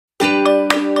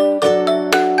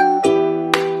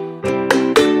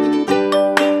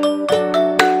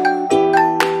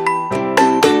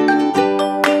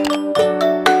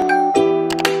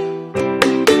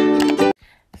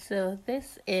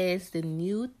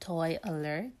toy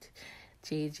alert.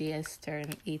 JJ has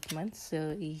turned 8 months,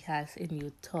 so he has a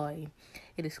new toy.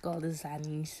 It is called the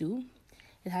Zanny Zoo.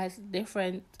 It has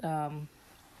different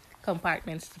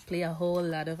compartments to play a whole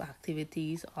lot of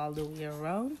activities all the way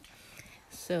around.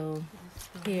 So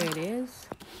here it is.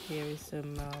 There is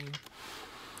some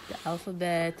the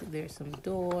alphabet. There's some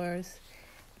doors.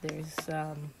 There's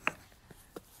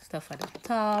stuff at the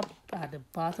top, at the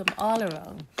bottom, all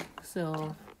around.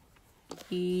 So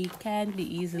he can be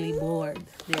easily bored.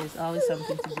 There's always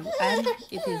something to do, and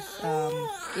it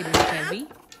is heavy,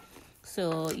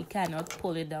 so you cannot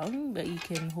pull it down, but you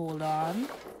can hold on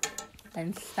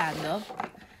and stand up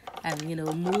and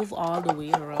move all the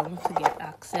way around to get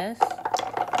access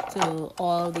to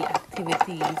all the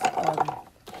activities on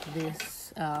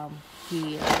this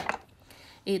here.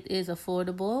 It is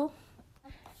affordable.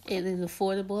 It is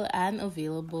affordable and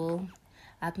available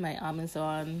at my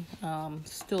Amazon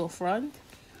storefront.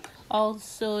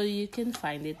 Also, you can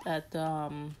find it at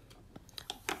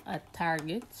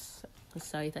Targets. I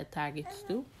saw it at Targets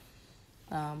too.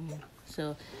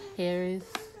 So here is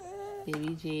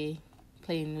Baby J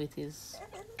playing with his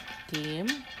game.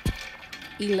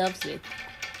 He loves it.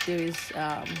 There's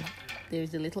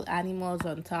the little animals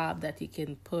on top that you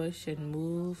can push and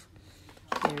move.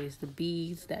 There is the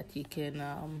beads that you can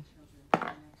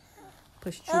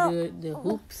push through the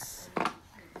hoops.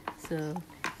 So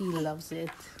he loves it.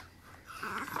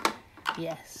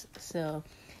 Yes, so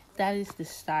that is the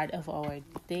start of our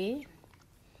day.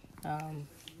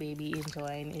 Baby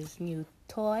enjoying his new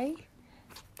toy.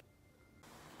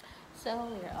 So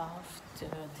we're off to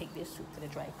take this suit to the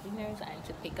dry cleaners and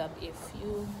to pick up a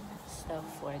few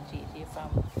stuff for JJ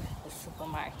from the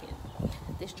supermarket.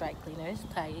 This dry cleaners,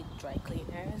 Tide dry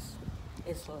cleaners,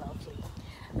 is lovely.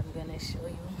 I'm gonna show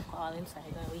you all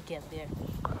inside when we get there.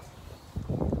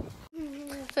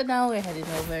 So now we're heading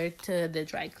over to the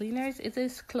dry cleaners. It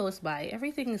is close by.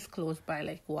 Everything is close by,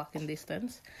 like walking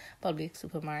distance. Public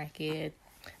supermarket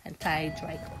and Tide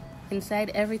dry cleaners.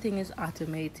 Inside, everything is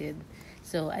automated,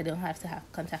 so I don't have to have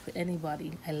contact with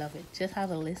anybody. I love it. Just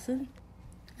have a listen.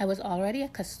 I was already a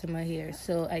customer here,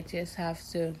 so I just have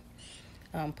to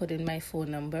put in my phone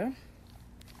number,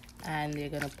 and they're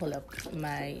gonna pull up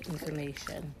my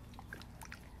information.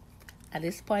 At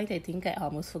this point, I think I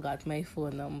almost forgot my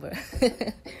phone number.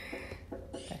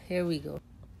 Here we go.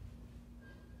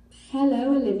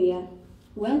 Hello, Olivia.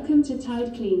 Welcome to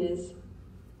Tide Cleaners.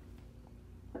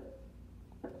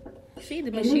 See,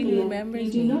 the machine Olivia,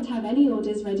 remembers you do not have any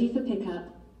orders ready for pickup.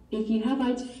 If you have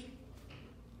items...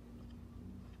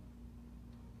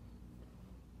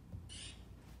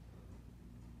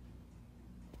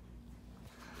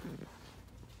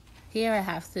 Here I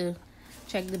have to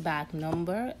check the bag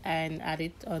number and add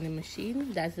it on the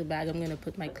machine. That's the bag I'm going to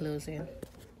put my clothes in.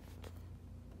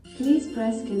 Please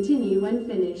press continue when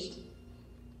finished.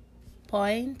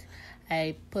 Point.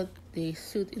 I put the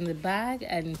suit in the bag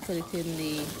and put it in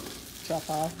the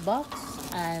drop-off box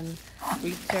and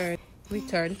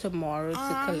return tomorrow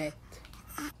to collect.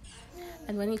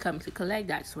 And when you come to collect,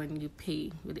 that's when you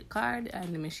pay with the card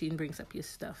and the machine brings up your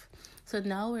stuff. So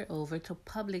now we're over to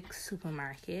Public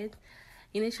Supermarket.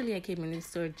 Initially, I came in the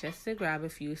store just to grab a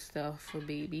few stuff for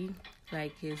baby,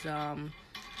 like his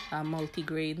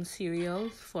multigrain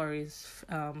cereals for his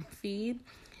feed,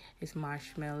 his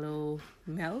marshmallow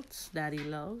melts that he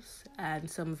loves, and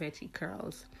some veggie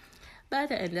curls.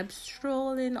 But I ended up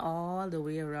strolling all the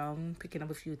way around, picking up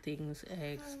a few things,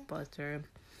 eggs, butter.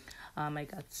 I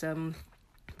got some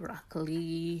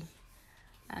broccoli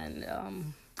and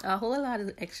a whole lot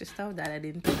of extra stuff that I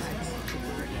didn't think I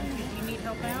needed. You need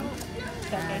help out?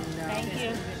 And, thank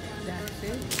you. That's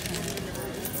it.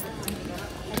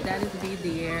 And that is me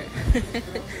there,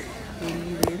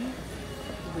 leaving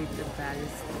with the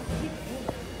baddest.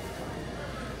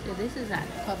 So this is at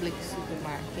Public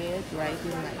Supermarket, right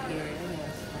in my area.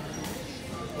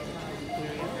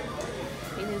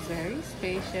 It is very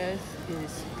spacious, it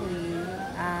is clean,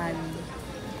 and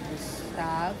the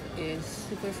staff is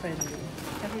super friendly.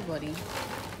 Everybody.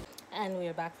 And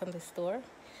we're back from the store.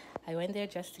 I went there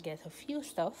just to get a few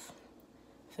stuff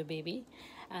for baby,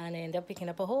 and I ended up picking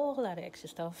up a whole lot of extra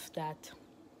stuff that,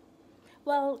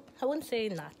 well, I wouldn't say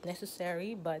not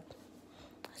necessary, but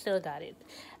still got it.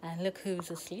 And look who's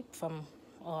asleep from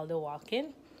all the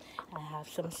walking. I have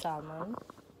some salmon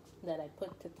that I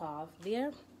put to thaw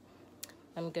there.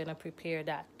 I'm gonna prepare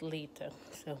that later,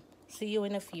 so see you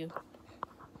in a few.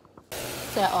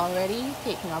 So I already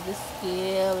taken off the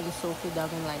scale and soaked it down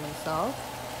in lime and salt,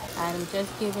 and I'm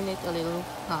just giving it a little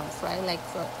fry, like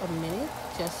for a minute,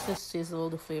 just to sizzle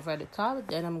the flavor at the top.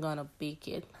 Then I'm gonna bake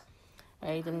it.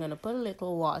 Right, I'm gonna put a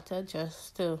little water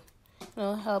just to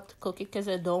It'll help to cook it because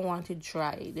I don't want it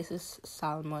dry. This is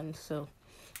salmon, so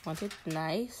I want it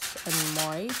nice and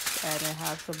moist, and I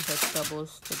have some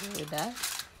vegetables to go with that.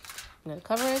 I'm gonna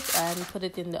cover it and put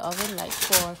it in the oven like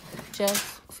for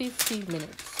just 15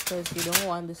 minutes because you don't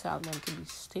want the salmon to be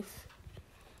stiff.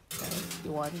 Right?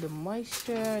 You want the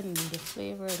moisture and the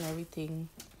flavor and everything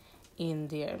in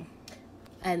there.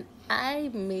 And I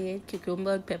made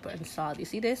cucumber, pepper, and salt. You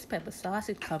see this pepper sauce?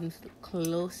 It comes the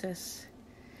closest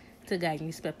to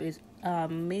Guyanese pepper. It's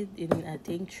made in, I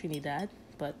think, Trinidad,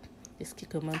 but this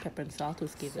cucumber, pepper, and salt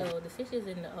was given. So the fish is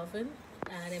in the oven,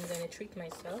 and I'm going to treat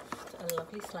myself to a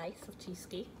lovely slice of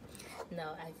cheesecake.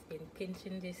 Now, I've been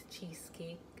pinching this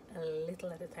cheesecake a little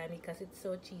at a time because it's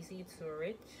so cheesy, it's so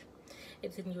rich.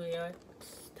 It's a New York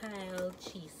style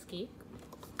cheesecake.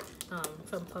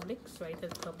 From Publix, right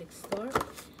at the Publix store,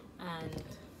 and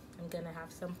I'm gonna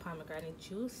have some pomegranate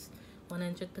juice,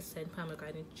 100%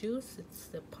 pomegranate juice. It's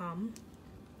the POM,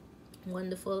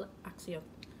 wonderful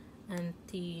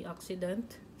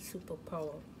antioxidant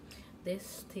superpower.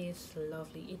 This tastes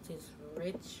lovely. It is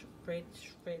rich,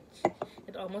 rich, rich.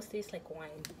 It almost tastes like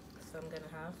wine. So I'm gonna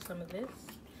have some of this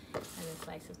and a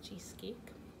slice of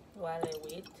cheesecake while I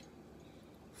wait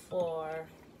for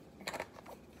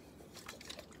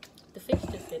the fish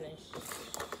to finish.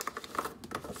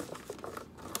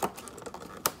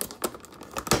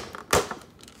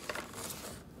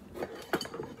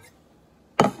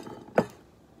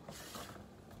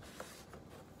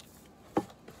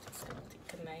 Just gonna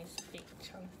take a nice big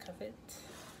chunk of it.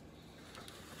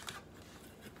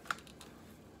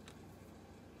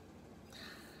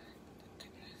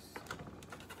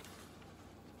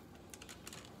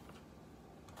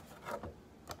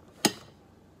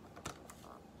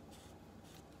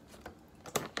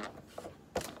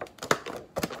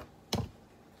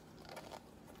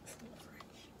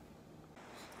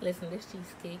 Listen, this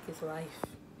cheesecake is life.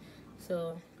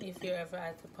 So if you're ever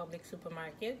at the public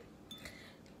supermarket,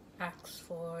 ask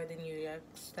for the New York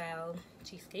style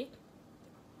cheesecake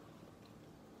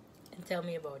and tell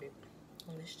me about it.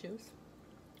 And this juice,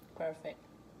 perfect.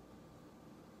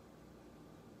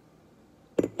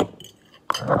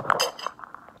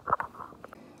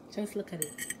 Just look at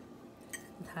it.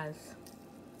 It has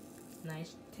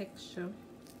nice texture.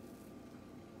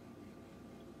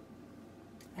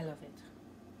 I love it.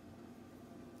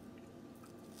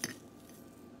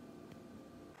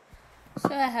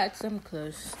 So I had some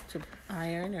clothes to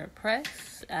iron or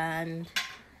press, and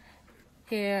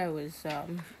here I was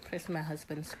pressing my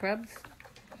husband's scrubs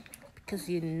because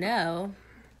you know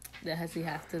that he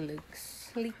have to look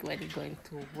sleek when he's going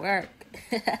to work.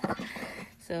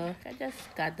 So I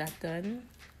just got that done.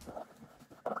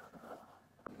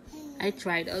 I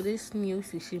tried all this new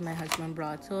sushi my husband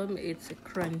brought home. It's a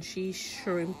crunchy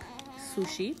shrimp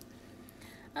sushi.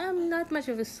 I'm not much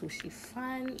of a sushi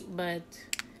fan, but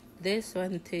this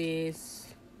one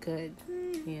tastes good,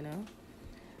 you know.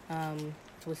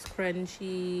 It was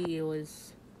crunchy, it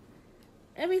was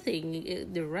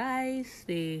everything. The rice,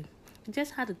 they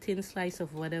just had a thin slice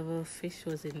of whatever fish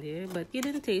was in there, but you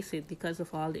didn't taste it because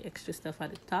of all the extra stuff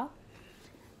at the top.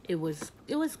 It was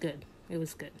good. It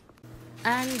was good.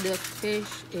 And the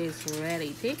fish is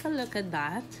ready. Take a look at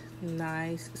that.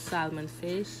 Nice salmon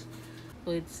fish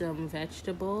with some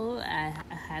vegetable. I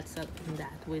had something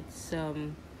that with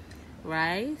some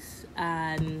rice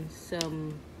and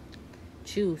some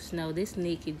juice. Now this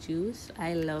naked juice,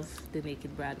 I love the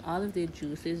naked brand. All of their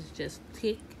juice is just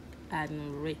thick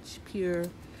and rich, pure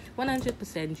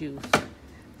 100% juice.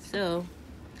 So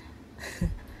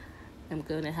I'm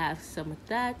gonna have some of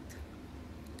that,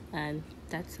 and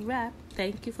that's a wrap.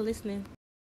 Thank you for listening.